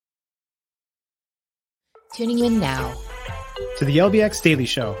Tuning in now to the LBX Daily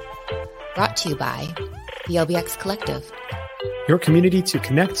Show, brought to you by the LBX Collective, your community to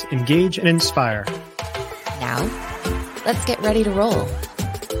connect, engage, and inspire. Now, let's get ready to roll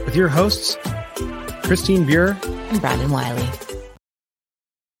with your hosts, Christine Buer and Brandon Wiley.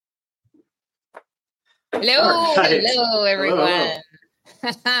 Hello, Right. hello, everyone.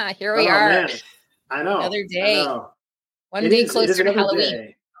 Hello. Here we are. Man. I know. Another day. One day closer to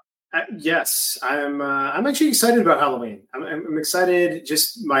Halloween. Yes, I'm actually excited about Halloween. I'm excited.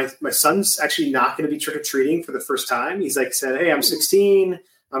 Just my son's actually not going to be trick or treating for the first time. He's said, "Hey, I'm 16.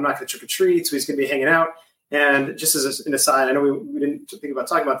 I'm not going to trick or treat, so he's going to be hanging out." And just as an aside, I know we didn't think about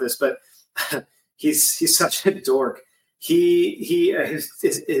talking about this, but he's such a dork.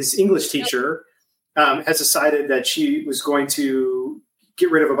 His English teacher has decided that she was going to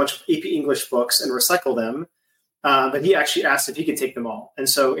get rid of a bunch of AP English books and recycle them. But he actually asked if he could take them all. And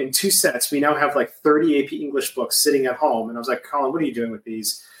so in 2 sets, we now have 30 AP English books sitting at home. And I was like, "Colin, what are you doing with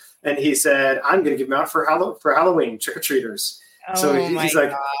these?" And he said, "I'm going to give them out for Halloween, trick-or-treaters." Oh, so he's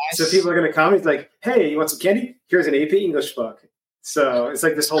like, so people are going to come. He's like, "Hey, you want some candy? Here's an AP English book." So it's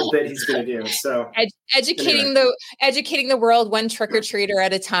this whole bit he's going to do. So educating the world one trick-or-treater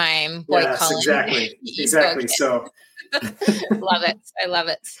at a time. Boy, yes, Colin. exactly. So love it. I love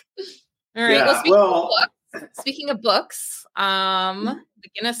it. All right. Yeah, Speaking of books, the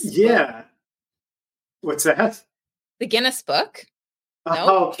Guinness book. Yeah. What's that? The Guinness book.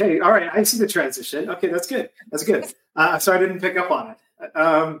 Okay. All right. I see the transition. Okay. That's good. So I didn't pick up on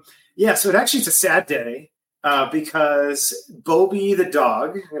it. So it's a sad day because Bobi the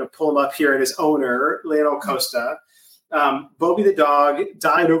dog, I'm going to pull him up here, and his owner, Leonel Costa, Bobi the dog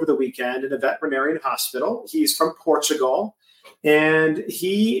died over the weekend in a veterinarian hospital. He's from Portugal. And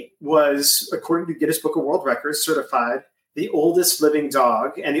he was, according to Guinness Book of World Records, certified the oldest living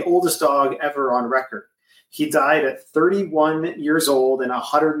dog and the oldest dog ever on record. He died at 31 years old and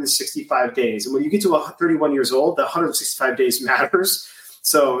 165 days. And when you get to 31 years old, the 165 days matters.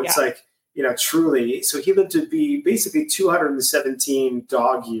 So it's truly. So he lived to be basically 217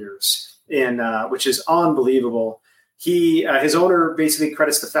 dog years, which is unbelievable. His owner basically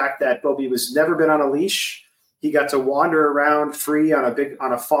credits the fact that Bobi was never been on a leash. He got to wander around free on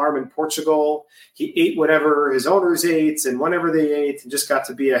a farm in Portugal. He ate whatever his owners ate and whenever they ate, and just got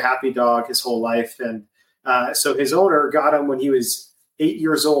to be a happy dog his whole life. And so his owner got him when he was 8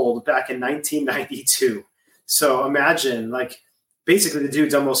 years old back in 1992. So imagine, basically the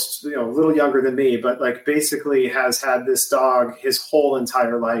dude's almost a little younger than me, but basically has had this dog his whole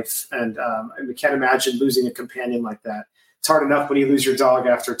entire life. And we can't imagine losing a companion like that. It's hard enough when you lose your dog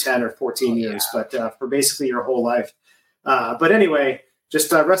after 10 or 14 years, but for basically your whole life. But anyway,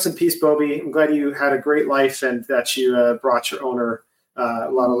 just rest in peace, Bobi. I'm glad you had a great life and that you brought your owner a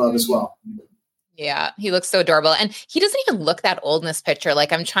lot of love as well. Yeah, he looks so adorable. And he doesn't even look that old in this picture.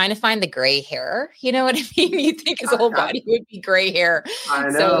 I'm trying to find the gray hair. You know what I mean? You'd think his whole body would be gray hair. I know.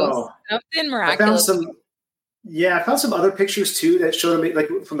 So something miraculous. I found some other pictures too that showed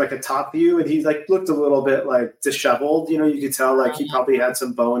him from a top view, and he looked a little bit disheveled. You could tell he probably had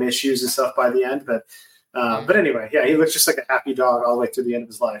some bone issues and stuff by the end. But anyway, he looks just like a happy dog all the way through the end of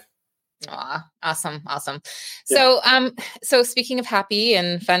his life. Aw, awesome. Yeah. So speaking of happy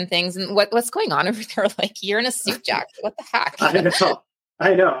and fun things, and what's going on over there? You're in a suit jacket. What the heck?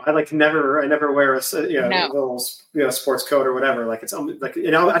 I know. I never wear a little sports coat or whatever.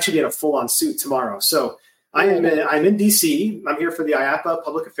 And I'll actually be in a full on suit tomorrow. So. I'm in DC. I'm here for the IAAPA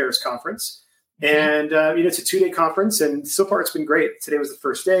Public Affairs Conference. And, it's a 2-day conference, and so far it's been great. Today was the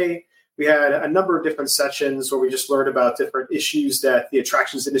first day. We had a number of different sessions where we just learned about different issues that the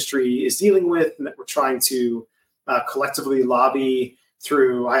attractions industry is dealing with and that we're trying to collectively lobby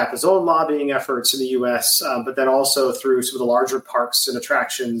through IAAPA's own lobbying efforts in the U.S., but then also through some of the larger parks and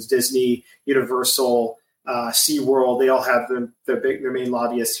attractions, Disney, Universal, SeaWorld. They all have their main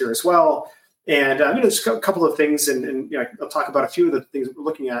lobbyists here as well. And just a couple of things, and I'll talk about a few of the things we're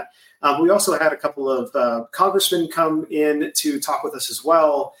looking at. We also had a couple of congressmen come in to talk with us as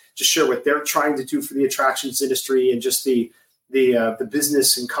well, just share what they're trying to do for the attractions industry and just the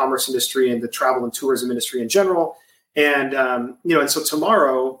business and commerce industry and the travel and tourism industry in general. And and so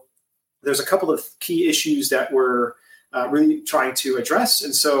tomorrow there's a couple of key issues that we're really trying to address.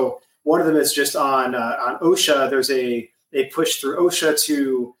 And so one of them is just on OSHA. There's a push through OSHA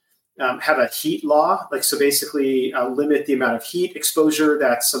to have a heat law, so basically limit the amount of heat exposure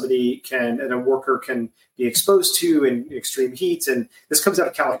that a worker can be exposed to in extreme heat. And this comes out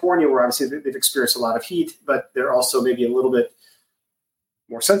of California, where obviously they've experienced a lot of heat, but they're also maybe a little bit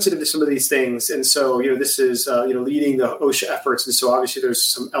more sensitive to some of these things. And so, this is, leading the OSHA efforts. And so obviously there's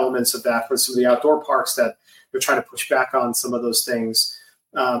some elements of that for some of the outdoor parks that they're trying to push back on some of those things.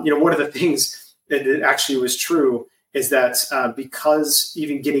 One of the things that actually was true is that because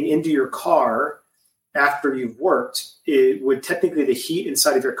even getting into your car after you've worked, it would technically, the heat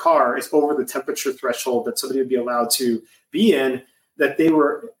inside of your car is over the temperature threshold that somebody would be allowed to be in, that they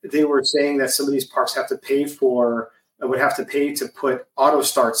were saying that some of these parks would have to pay to put auto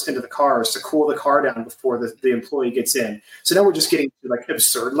starts into the cars to cool the car down before the employee gets in. So now we're just getting to like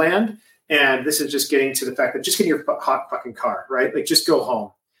absurd land. And this is just getting to the fact that just get in your hot fucking car, right? Like just go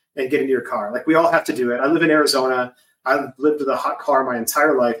home and get into your car. Like we all have to do it. I live in Arizona. I've lived with a hot car my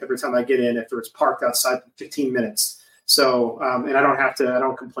entire life. Every time I get in, if it's parked outside for 15 minutes. So, and I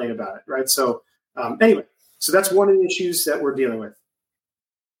don't complain about it. Right. So anyway, so that's one of the issues that we're dealing with.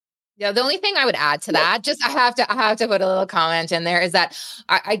 Yeah, the only thing I would add to that, just I have to put a little comment in there, is that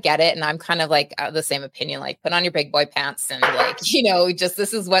I get it, and I'm kind of like the same opinion. Like, put on your big boy pants, and like, just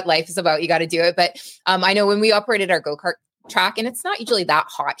this is what life is about. You got to do it. But I know when we operated our go-kart track, and it's not usually that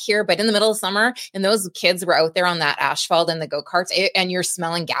hot here, but in the middle of summer, and those kids were out there on that asphalt in the go-karts, and you're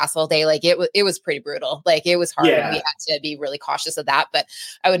smelling gas all day. Like it was pretty brutal. Like it was hard. Yeah. And we had to be really cautious of that, but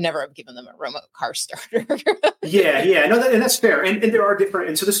I would never have given them a remote car starter. Yeah. No, and that's fair. And there are different,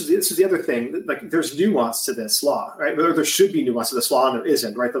 and so this is the other thing, like there's nuance to this law, right? There should be nuance to this law, and there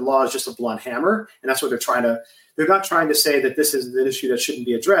isn't, right? The law is just a blunt hammer, and that's what they're not trying to say that this is an issue that shouldn't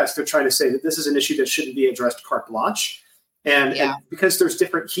be addressed. They're trying to say that this is an issue that shouldn't be addressed carte blanche. And because there's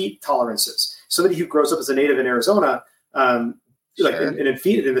different heat tolerances. Somebody who grows up as a native in Arizona, in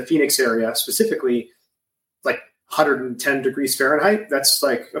the Phoenix area specifically, like 110 degrees Fahrenheit, that's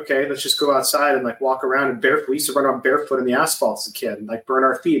like, okay, let's just go outside and like walk around and barefoot. We used to run around barefoot in the asphalt as a kid and like burn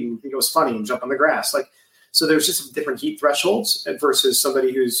our feet and think it was funny and jump on the grass. Like, so there's just different heat thresholds versus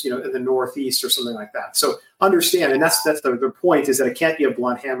somebody who's, in the Northeast or something like that. So understand, and that's the point, is that it can't be a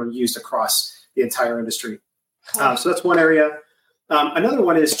blunt hammer used across the entire industry. So that's one area. Another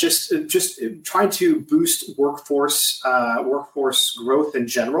one is just trying to boost workforce growth in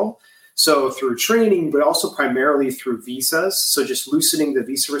general. So through training, but also primarily through visas. So just loosening the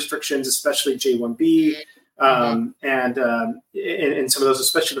visa restrictions, especially J-1B, and some of those,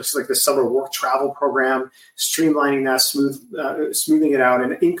 especially like the summer work travel program, streamlining that, smoothing it out,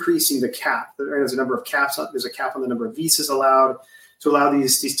 and increasing the cap. There's a number of caps. There's a cap on the number of visas allowed, to allow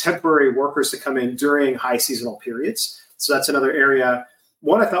these temporary workers to come in during high seasonal periods. So that's another area.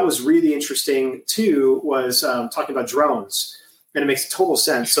 One I thought was really interesting too was talking about drones, and it makes total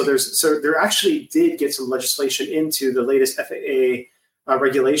sense. So there actually did get some legislation into the latest FAA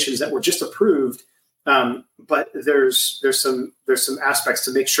regulations that were just approved, but there's some aspects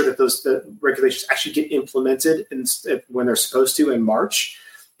to make sure that the regulations actually get implemented when they're supposed to in March.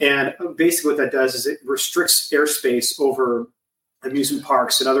 And basically what that does is it restricts airspace over amusement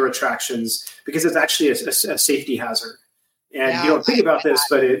parks and other attractions, because it's actually a safety hazard. And you don't think about this,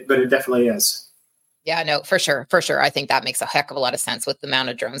 but it definitely is. Yeah, no, for sure. I think that makes a heck of a lot of sense with the amount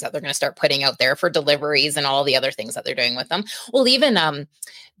of drones that they're going to start putting out there for deliveries and all the other things that they're doing with them. Well, even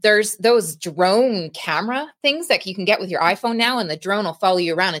there's those drone camera things that you can get with your iPhone now, and the drone will follow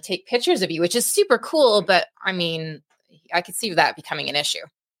you around and take pictures of you, which is super cool. But I mean, I could see that becoming an issue.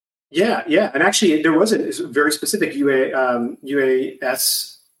 Yeah. And actually, there was a very specific UAV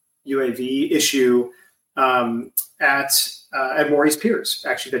issue at Maurice Piers,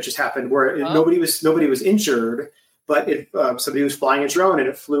 actually, that just happened, where nobody was injured, but somebody was flying a drone and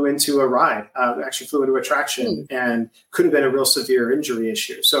it flew into a ride, actually flew into a attraction, and could have been a real severe injury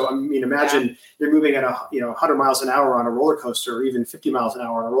issue. So I mean, imagine you're moving at 100 miles an hour on a roller coaster, or even 50 miles an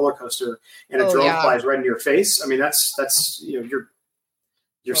hour on a roller coaster, and a drone flies right into your face. I mean, that's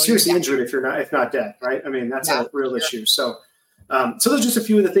you're seriously injured if not dead, right? I mean, that's a real issue. So those are just a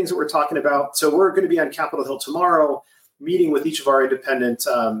few of the things that we're talking about. So we're going to be on Capitol Hill tomorrow, meeting with each of our independent.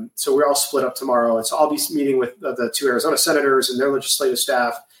 So we're all split up tomorrow. And so I'll be meeting with the two Arizona senators and their legislative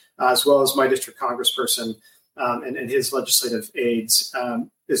staff, as well as my district congressperson and his legislative aides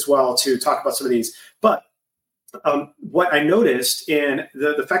as well, to talk about some of these. But what I noticed in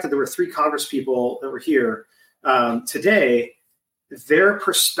the fact that there were 3 Congress people that were here today, their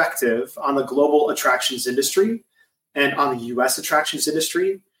perspective on the global attractions industry and on the U.S. attractions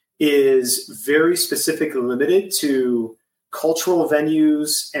industry is very specifically limited to cultural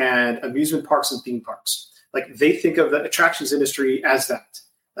venues and amusement parks and theme parks. Like, they think of the attractions industry as that,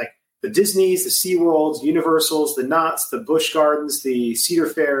 like the Disneys, the SeaWorlds, Universals, the Knott's, the Busch Gardens, the Cedar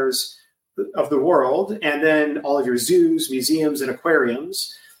Fairs of the world, and then all of your zoos, museums, and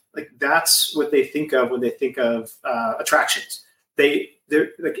aquariums. Like, that's what they think of when they think of attractions. They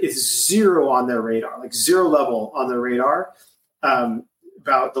it's zero on their radar, like zero level on their radar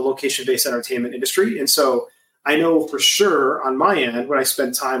about the location-based entertainment industry. And so I know for sure on my end, when I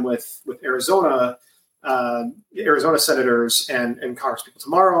spend time with Arizona senators and congresspeople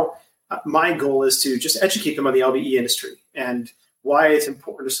tomorrow, my goal is to just educate them on the LBE industry and why it's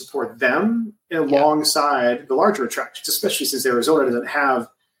important to support them alongside the larger attractions, especially since Arizona doesn't have,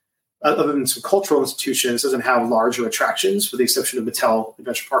 other than some cultural institutions, doesn't have larger attractions, with the exception of Mattel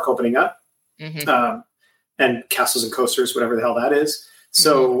Adventure Park opening up, and Castles and Coasters, whatever the hell that is.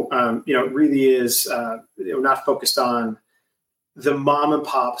 So, it really is not focused on the mom and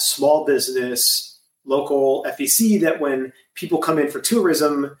pop small business, local FEC, that when people come in for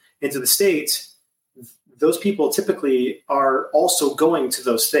tourism into the state, those people typically are also going to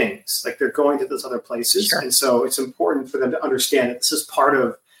those things. Like, they're going to those other places. Sure. And so it's important for them to understand that this is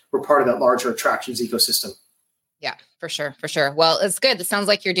we're part of that larger attractions ecosystem. Yeah, for sure. For sure. Well, it's good. It sounds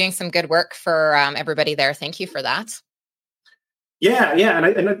like you're doing some good work for everybody there. Thank you for that. Yeah.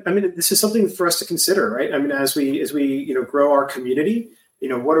 And I mean, this is something for us to consider, right? I mean, as we grow our community,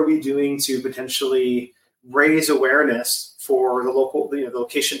 what are we doing to potentially raise awareness for the local, the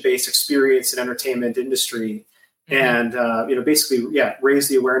location-based experience and entertainment industry, and basically, raise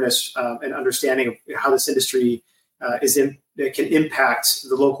the awareness and understanding of how this industry can impact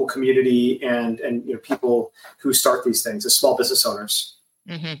the local community and people who start these things as small business owners.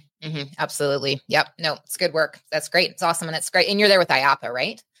 Absolutely. Yep. No, it's good work. That's great. It's awesome, and it's great. And you're there with IAAPA,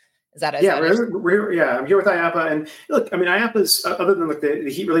 right? Is that I'm here with IAAPA, and look, I mean, IAAPA is, other than like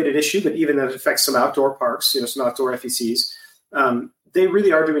the heat-related issue, but even that affects some outdoor parks, some outdoor FECs. They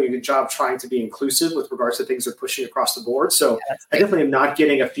really are doing a good job trying to be inclusive with regards to things they're pushing across the board. So I definitely am not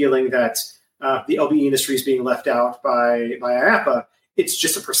getting a feeling that the LBE industry is being left out by IAAPA. It's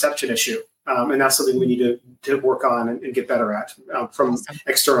just a perception issue. And that's something we need to work on and get better at from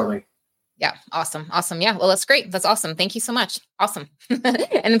externally. Yeah. Awesome. Yeah. Well, that's great. That's awesome. Thank you so much. Awesome.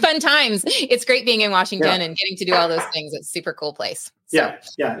 And fun times. It's great being in Washington and getting to do all those things. It's a super cool place. So,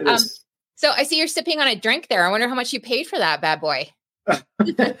 yeah, it is. So I see you're sipping on a drink there. I wonder how much you paid for that bad boy.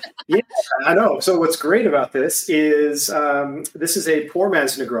 Yeah, I know. So what's great about this is this is a poor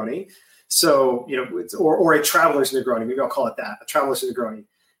man's Negroni. So, or a traveler's Negroni. Maybe I'll call it that, a traveler's Negroni.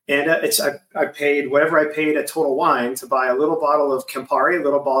 And I paid whatever I paid at Total Wine to buy a little bottle of Campari, a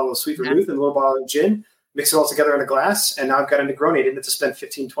little bottle of Sweet Vermouth, and a little bottle of gin, mix it all together in a glass. And now I've got a Negroni. I didn't have to spend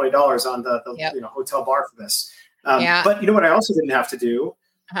 $15, $20 on the hotel bar for this. But what I also didn't have to do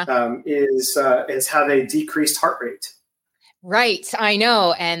is have a decreased heart rate. Right. I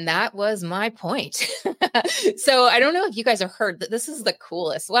know. And that was my point. So I don't know if you guys have heard that this is the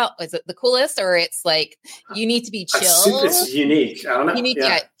coolest. Well, is it the coolest, or it's like, you need to be chill? It's unique. I don't know. Unique.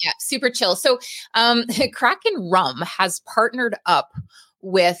 Yeah. Super chill. So Kraken Rum has partnered up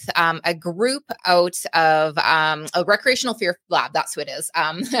with a group out of a recreational fear lab, that's what it is,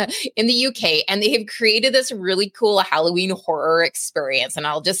 in the UK. And they have created this really cool Halloween horror experience. And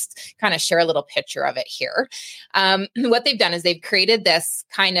I'll just kind of share a little picture of it here. What they've done is they've created this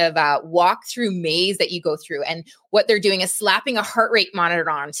kind of walk-through maze that you go through. And what they're doing is slapping a heart rate monitor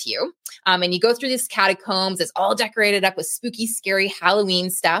onto you. And you go through these catacombs. It's all decorated up with spooky, scary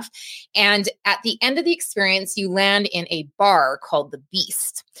Halloween stuff. And at the end of the experience, you land in a bar called the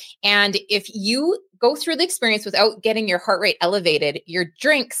Beast. And if you go through the experience without getting your heart rate elevated, your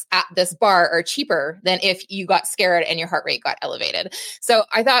drinks at this bar are cheaper than if you got scared and your heart rate got elevated. So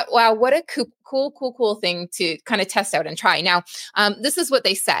I thought, wow, what a cool thing to kind of test out and try. Now, this is what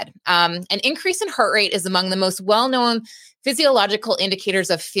they said. An increase in heart rate is among the most well-known physiological indicators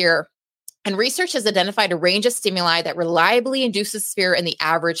of fear. And research has identified a range of stimuli that reliably induces fear in the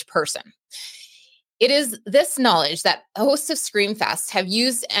average person. It is this knowledge that hosts of Screamfest have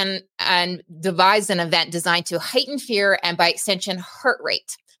used and devised an event designed to heighten fear and, by extension, heart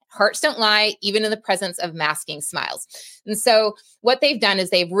rate. Hearts don't lie, even in the presence of masking smiles. And so what they've done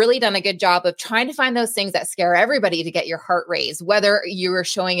is they've really done a good job of trying to find those things that scare everybody to get your heart raised, whether you are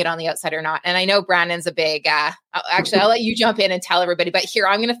showing it on the outside or not. And I know Brandon's a big, I'll let you jump in and tell everybody, but here,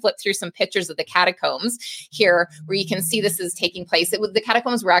 I'm going to flip through some pictures of the catacombs here where you can see this is taking place. The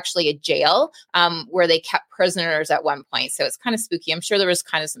catacombs were actually a jail where they kept prisoners at one point. So it's kind of spooky. I'm sure there was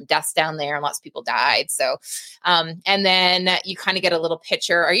kind of some deaths down there and lots of people died. So, and then you kind of get a little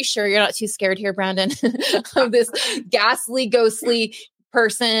picture. Are you sure you're not too scared here, Brandon, of this ghastly, ghostly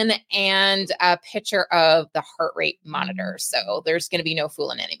person and a picture of the heart rate monitor? So there's going to be no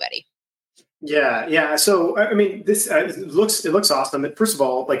fooling anybody. Yeah. So, I mean, this it looks awesome. First of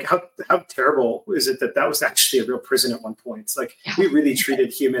all, like how terrible is it that was actually a real prison at one point? It's like we really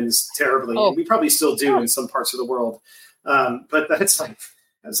treated humans terribly. And we probably still do in some parts of the world. But that's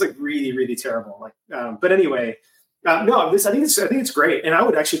like really, really terrible. But anyway, no, I think it's great. And I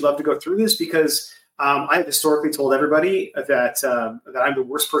would actually love to go through this because I have historically told everybody that I'm the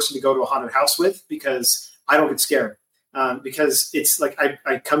worst person to go to a haunted house with because I don't get scared. Because it's like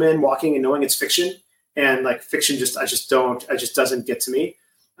I come in walking and knowing it's fiction, and like fiction just doesn't get to me.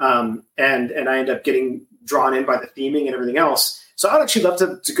 And I end up getting drawn in by the theming and everything else. So I'd actually love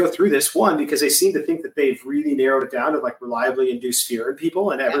to go through this one because they seem to think that they've really narrowed it down to like reliably induce fear in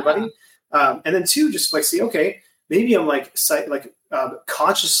people and everybody. And then two, just like see, okay, maybe I'm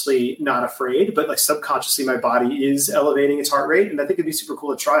consciously not afraid, but like subconsciously my body is elevating its heart rate. And I think it'd be super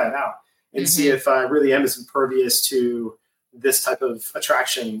cool to try it out and see if I really am as impervious to this type of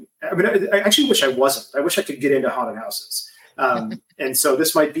attraction. I mean, I actually wish I wasn't. I wish I could get into haunted houses. And so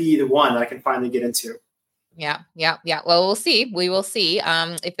this might be the one I can finally get into. Yeah. Well, we'll see. We will see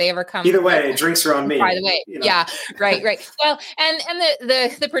if they ever come. Either way, drinks are on me. By the way, yeah, right. Well, and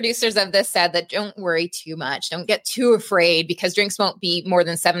the producers of this said that don't worry too much, don't get too afraid because drinks won't be more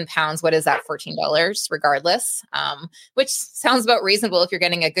than 7 pounds. What is that? $14, regardless. Which sounds about reasonable if you're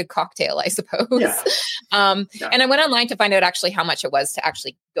getting a good cocktail, I suppose. Yeah. And I went online to find out actually how much it was to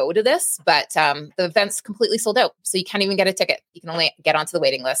actually go to this, but the event's completely sold out, so you can't even get a ticket. You can only get onto the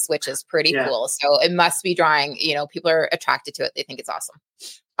waiting list, which is pretty cool. So it must be drawing. People are attracted to it. They think it's awesome.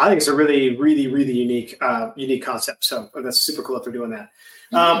 I think it's a really, really, really unique concept. So that's super cool if they're doing that.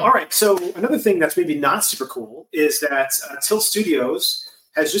 All right. So another thing that's maybe not super cool is that Tilt Studios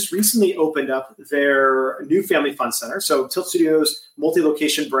has just recently opened up their new family fun center. So Tilt Studios,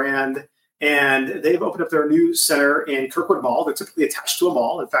 multi-location brand, and they've opened up their new center in Kirkwood Mall. They're typically attached to a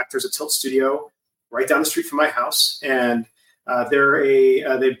mall. In fact, there's a Tilt Studio right down the street from my house, and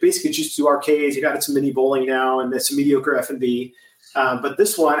they basically just do arcades. You've got some mini bowling now, and it's a mediocre F&B. But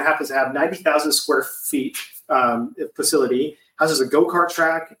this one happens to have 90,000 square feet facility. Houses a go-kart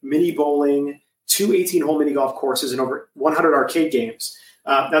track, mini bowling, 2 18-hole mini golf courses, and over 100 arcade games.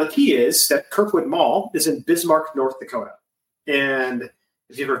 Now, the key is that Kirkwood Mall is in Bismarck, North Dakota. And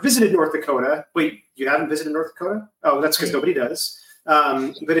if you've ever visited North Dakota, wait, you haven't visited North Dakota? Oh, that's because nobody does.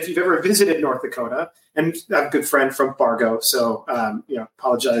 But if you've ever visited North Dakota, and I have a good friend from Fargo, so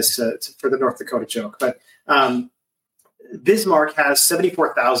apologize for the North Dakota joke, but Bismarck has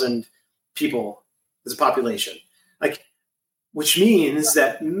 74,000 people as a population, which means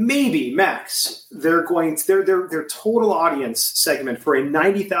that maybe max their total audience segment for a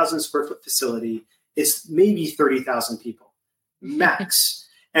 90,000 square foot facility is maybe 30,000 people max.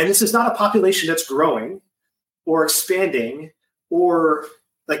 And this is not a population that's growing or expanding or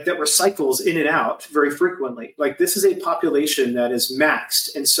that recycles in and out very frequently. This is a population that is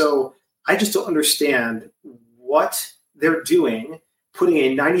maxed. And so I just don't understand what they're doing, putting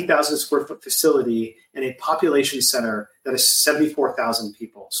a 90,000 square foot facility in a population center that is 74,000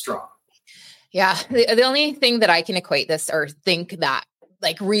 people strong. Yeah. The only thing that I can equate this or think that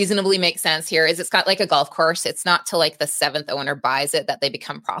reasonably makes sense here is it's got a golf course. It's not till the seventh owner buys it that they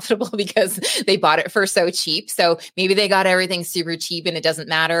become profitable because they bought it for so cheap. So maybe they got everything super cheap and it doesn't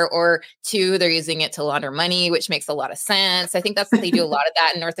matter. Or two, they're using it to launder money, which makes a lot of sense. I think that's what they do a lot of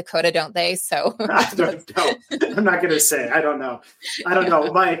that in North Dakota, don't they? So I don't know. I'm not going to say. I don't know.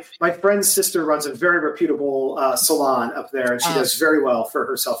 My friend's sister runs a very reputable salon up there, and she does very well for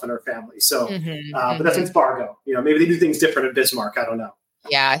herself and her family. So, but that's in Fargo. Maybe they do things different in Bismarck. I don't know.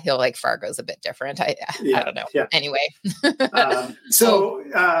 Yeah, I feel like Fargo's a bit different. I don't know. Yeah. Anyway. Well,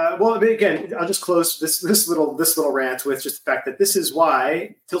 again, I'll just close this little rant with just the fact that this is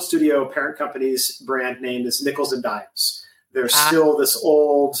why Tilt Studio parent company's brand name is Nickels and Dimes. There's still this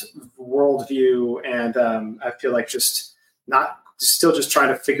old worldview, and I feel like just trying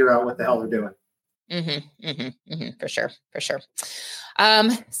to figure out what the hell they're doing. For sure.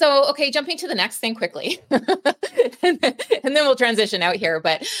 So, okay, jumping to the next thing quickly, and then we'll transition out here.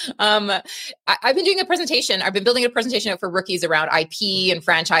 But I've been doing a presentation. I've been building a presentation out for rookies around IP and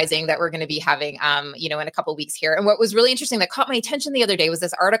franchising that we're going to be having, in a couple of weeks here. And what was really interesting that caught my attention the other day was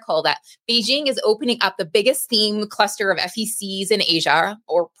this article that Beijing is opening up the biggest theme cluster of FECs in Asia,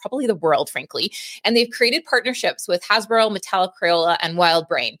 or probably the world, frankly. And they've created partnerships with Hasbro, Metallic Crayola, and Wild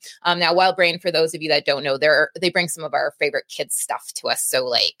Brain. Now, Wild Brain, for those of you that don't know, they bring some of our favorite kids stuff to us.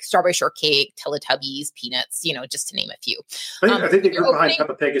 So Strawberry Shortcake, Teletubbies, Peanuts, just to name a few. I think they grew behind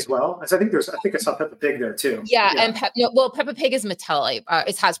Peppa Pig as well. I think I saw Peppa Pig there too. Yeah. And Peppa Pig is Mattel.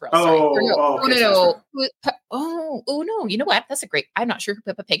 It's Hasbro. No. You know what? That's I'm not sure who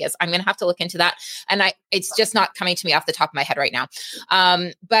Peppa Pig is. I'm going to have to look into that. And it's just not coming to me off the top of my head right now.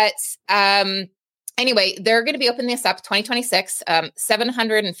 Anyway, they're going to be opening this up 2026,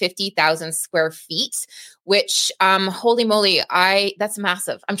 750,000 square feet, which, holy moly, that's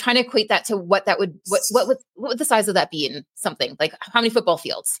massive. I'm trying to equate that to what would the size of that be in something like how many football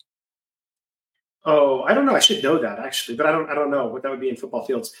fields? Oh, I don't know. I should know that actually, but I don't know what that would be in football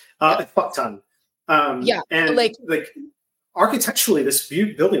fields. A fuck ton. And like architecturally, this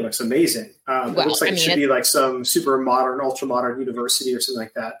building looks amazing. It looks like it should be like some super modern, ultra modern university or something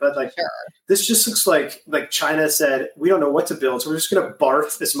like that. But like this just looks like China said, we don't know what to build, so we're just going to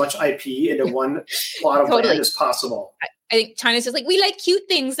barf as much IP into one plot of land as possible. I think China's just like, we like cute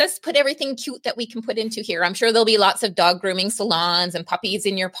things. Let's put everything cute that we can put into here. I'm sure there'll be lots of dog grooming salons and puppies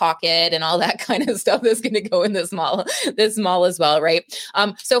in your pocket and all that kind of stuff that's going to go in this mall as well, right?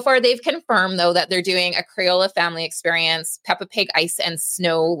 So far, they've confirmed, though, that they're doing a Crayola family experience, Peppa Pig Ice and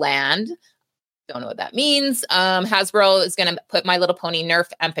Snow Land. Don't know what that means. Hasbro is going to put My Little Pony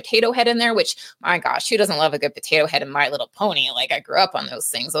Nerf and Potato Head in there, which, my gosh, who doesn't love a good Potato Head and My Little Pony? Like, I grew up on those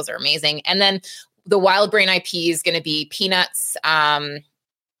things. Those are amazing. And then the Wild Brain IP is going to be Peanuts,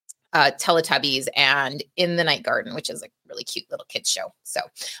 Teletubbies, and In the Night Garden, which is a really cute little kids show. So,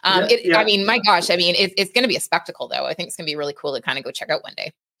 I mean, my gosh, I mean, it's going to be a spectacle, though. I think it's going to be really cool to kind of go check out one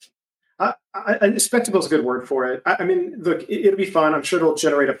day. Spectacle is a good word for it. I mean, look, it'll be fun. I'm sure it'll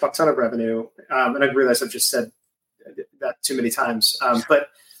generate a fuck ton of revenue. And I realize I've just said that too many times. But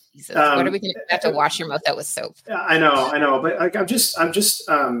Jesus, what are we going to have to wash your mouth out with soap? I know. But like, I'm just.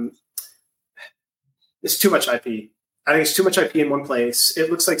 It's too much IP. I think it's too much IP in one place. It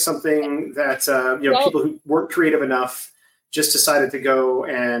looks like something that people who weren't creative enough just decided to go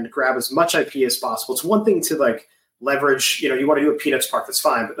and grab as much IP as possible. It's one thing to like leverage. You want to do a Peanuts park, that's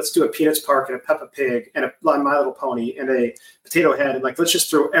fine. But let's do a Peanuts park and a Peppa Pig and a My Little Pony and a Potato Head, and like let's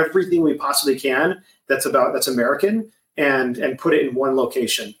just throw everything we possibly can that's American and put it in one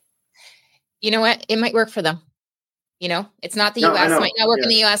location. You know what? It might work for them. It's not the U.S. It might not work in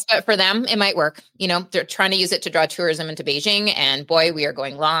the U.S., but for them, it might work. They're trying to use it to draw tourism into Beijing. And boy, we are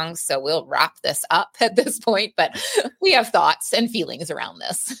going long. So we'll wrap this up at this point. But we have thoughts and feelings around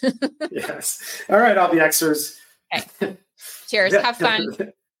this. Yes. All right, all the Xers. Okay. Cheers. Have fun.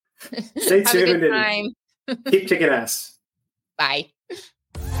 Stay tuned. Have a good time. Keep kicking ass. Bye.